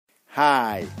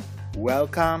Hi,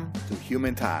 welcome to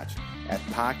Human Touch, a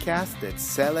podcast that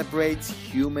celebrates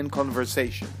human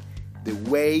conversation, the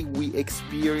way we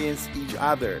experience each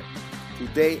other.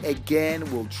 Today again,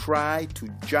 we'll try to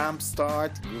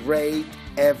jumpstart great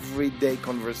everyday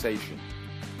conversation.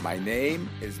 My name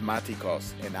is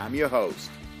Matikos and I'm your host,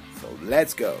 so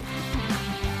let's go.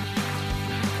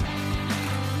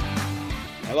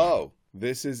 Hello,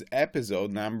 this is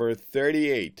episode number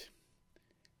 38.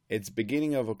 It's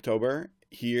beginning of October,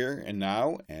 here and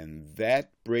now, and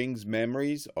that brings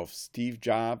memories of Steve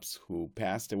Jobs, who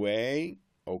passed away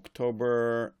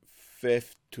October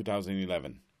 5th,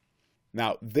 2011.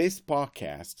 Now, this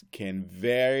podcast can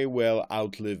very well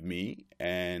outlive me,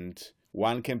 and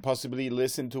one can possibly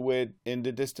listen to it in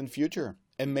the distant future.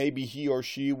 And maybe he or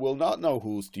she will not know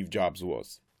who Steve Jobs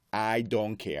was. I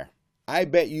don't care. I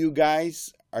bet you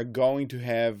guys are going to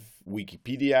have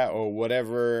Wikipedia or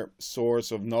whatever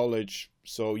source of knowledge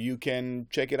so you can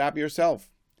check it up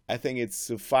yourself. I think it's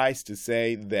suffice to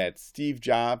say that Steve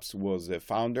Jobs was the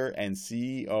founder and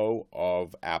CEO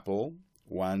of Apple,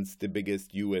 once the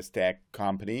biggest US tech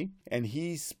company, and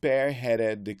he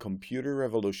spearheaded the computer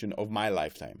revolution of my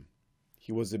lifetime.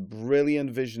 He was a brilliant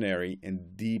visionary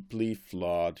and deeply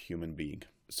flawed human being.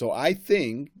 So I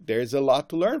think there's a lot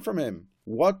to learn from him,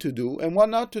 what to do and what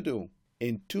not to do.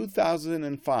 In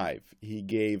 2005, he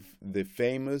gave the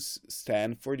famous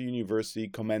Stanford University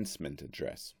commencement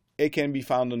address. It can be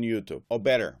found on YouTube. Or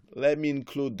better, let me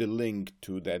include the link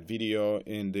to that video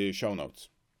in the show notes.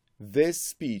 This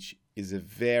speech is a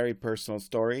very personal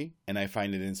story, and I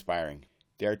find it inspiring.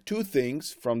 There are two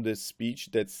things from this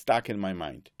speech that stuck in my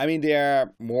mind. I mean, there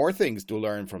are more things to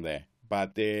learn from there,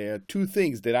 but there are two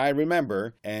things that I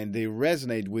remember, and they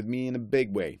resonate with me in a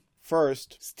big way.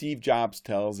 First, Steve Jobs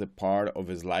tells a part of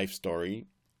his life story,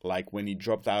 like when he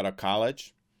dropped out of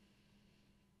college.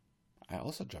 I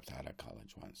also dropped out of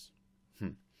college once.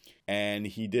 And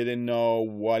he didn't know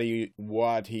what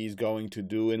he's going to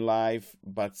do in life,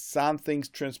 but some things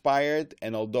transpired,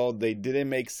 and although they didn't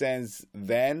make sense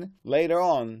then, later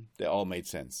on, they all made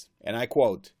sense. And I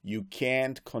quote, "You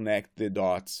can't connect the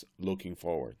dots looking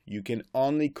forward. You can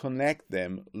only connect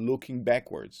them looking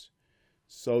backwards.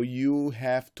 So you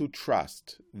have to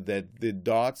trust that the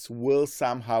dots will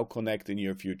somehow connect in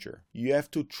your future. You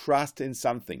have to trust in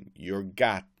something, your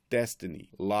gut, destiny,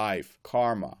 life,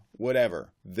 karma,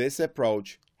 whatever. This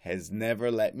approach has never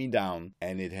let me down,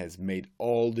 and it has made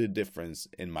all the difference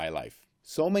in my life.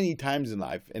 So many times in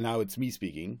life, and now it's me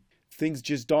speaking, things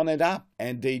just don't add up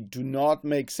and they do not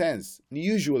make sense.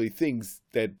 Usually things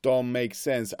that don't make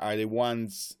sense are the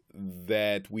ones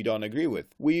that we don't agree with.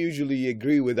 We usually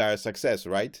agree with our success,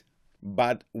 right?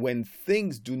 But when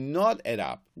things do not add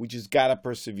up, we just gotta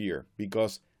persevere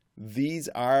because these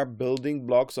are building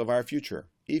blocks of our future.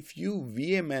 If you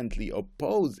vehemently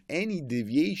oppose any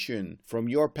deviation from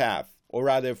your path, or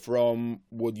rather from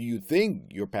what you think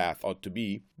your path ought to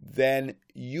be, then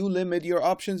you limit your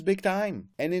options big time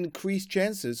and increase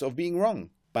chances of being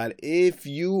wrong. But if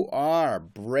you are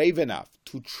brave enough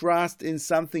to trust in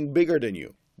something bigger than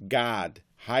you, God,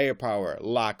 higher power,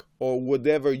 luck, or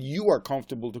whatever you are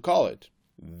comfortable to call it,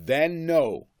 then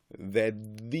know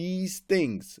that these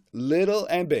things, little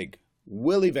and big,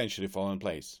 will eventually fall in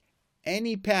place.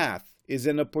 Any path is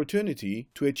an opportunity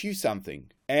to achieve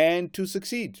something and to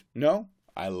succeed. No?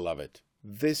 I love it.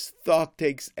 This thought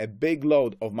takes a big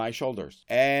load off my shoulders,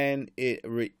 and it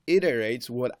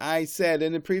reiterates what I said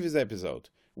in the previous episode,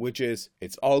 which is,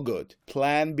 it's all good.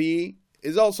 Plan B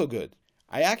is also good.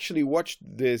 I actually watched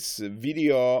this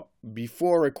video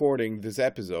before recording this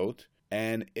episode,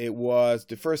 and it was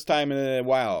the first time in a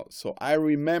while. So I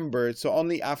remembered, so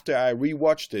only after I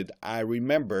rewatched it, I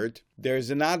remembered there's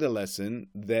another lesson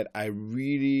that I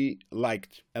really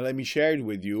liked. And let me share it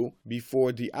with you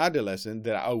before the other lesson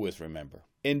that I always remember.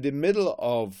 In the middle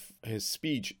of his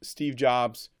speech, Steve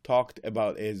Jobs talked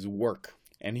about his work.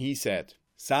 And he said,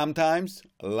 "Sometimes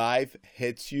life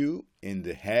hits you in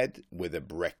the head with a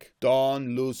brick.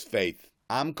 Don't lose faith.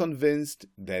 I'm convinced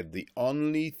that the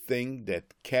only thing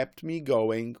that kept me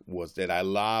going was that I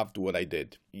loved what I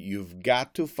did. You've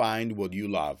got to find what you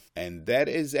love. And that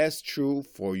is as true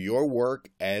for your work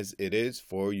as it is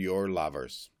for your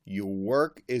lovers. Your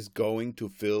work is going to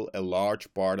fill a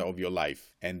large part of your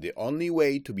life. And the only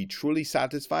way to be truly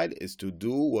satisfied is to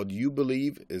do what you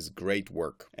believe is great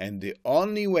work. And the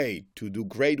only way to do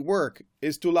great work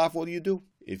is to love what you do.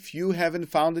 If you haven't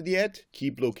found it yet,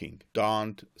 keep looking.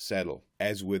 Don't settle.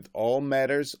 As with all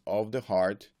matters of the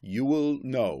heart, you will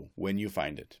know when you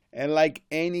find it. And like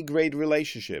any great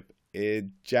relationship, It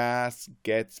just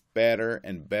gets better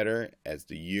and better as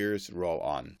the years roll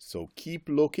on. So keep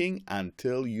looking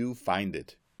until you find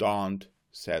it. Don't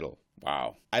settle.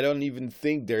 Wow. I don't even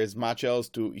think there is much else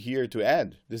here to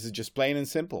add. This is just plain and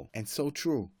simple. And so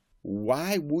true.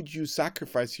 Why would you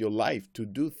sacrifice your life to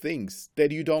do things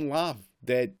that you don't love,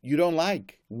 that you don't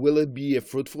like? Will it be a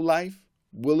fruitful life?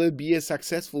 Will it be a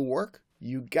successful work?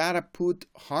 You gotta put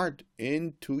heart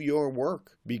into your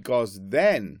work, because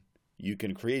then you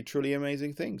can create truly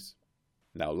amazing things.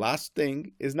 Now, last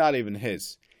thing is not even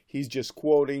his. He's just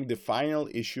quoting the final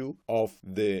issue of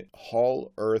the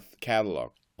Whole Earth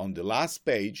catalog. On the last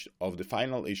page of the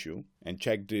final issue, and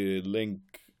check the link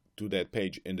to that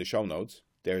page in the show notes,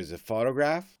 there is a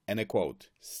photograph and a quote.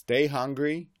 Stay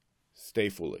hungry, stay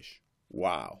foolish.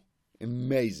 Wow,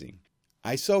 amazing.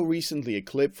 I saw recently a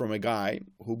clip from a guy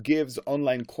who gives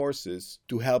online courses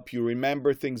to help you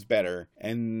remember things better.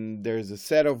 And there's a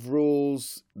set of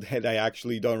rules that I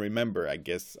actually don't remember. I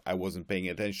guess I wasn't paying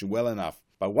attention well enough.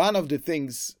 But one of the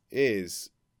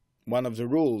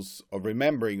rules of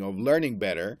remembering, of learning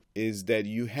better, is that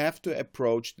you have to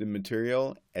approach the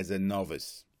material as a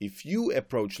novice. If you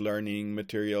approach learning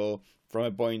material from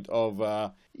a point of,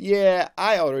 I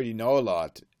already know a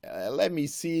lot. Let me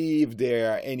see if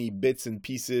there are any bits and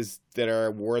pieces that are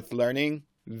worth learning,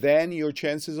 then your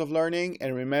chances of learning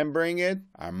and remembering it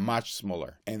are much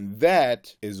smaller. And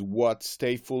that is what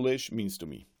stay foolish means to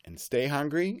me. And stay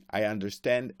hungry, I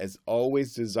understand as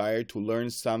always desire to learn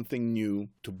something new,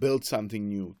 to build something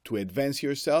new, to advance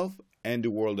yourself and the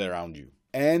world around you.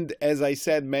 And as I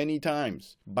said many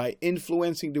times, by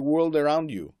influencing the world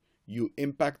around you, you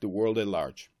impact the world at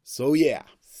large. So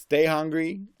stay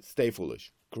hungry, stay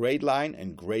foolish. Great line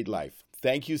and great life.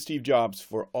 Thank you, Steve Jobs,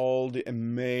 for all the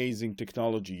amazing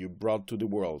technology you brought to the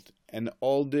world and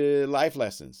all the life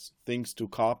lessons, things to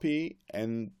copy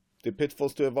and the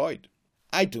pitfalls to avoid.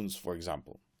 iTunes, for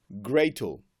example. Great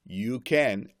tool. You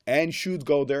can and should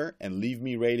go there and leave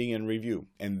me rating and review.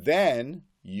 And then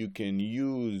you can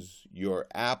use your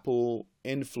Apple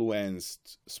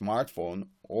influenced smartphone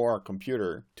or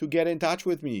computer to get in touch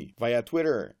with me via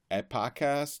Twitter at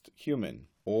podcasthuman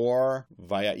or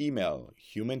via email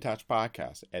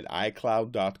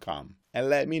humantouchpodcast@icloud.com. And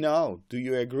let me know, do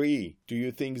you agree? Do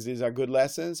you think these are good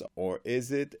lessons, or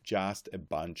is it just a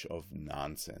bunch of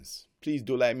nonsense? Please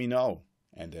do let me know.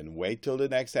 And then wait till the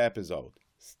next episode.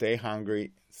 Stay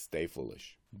hungry, stay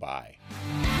foolish. Bye.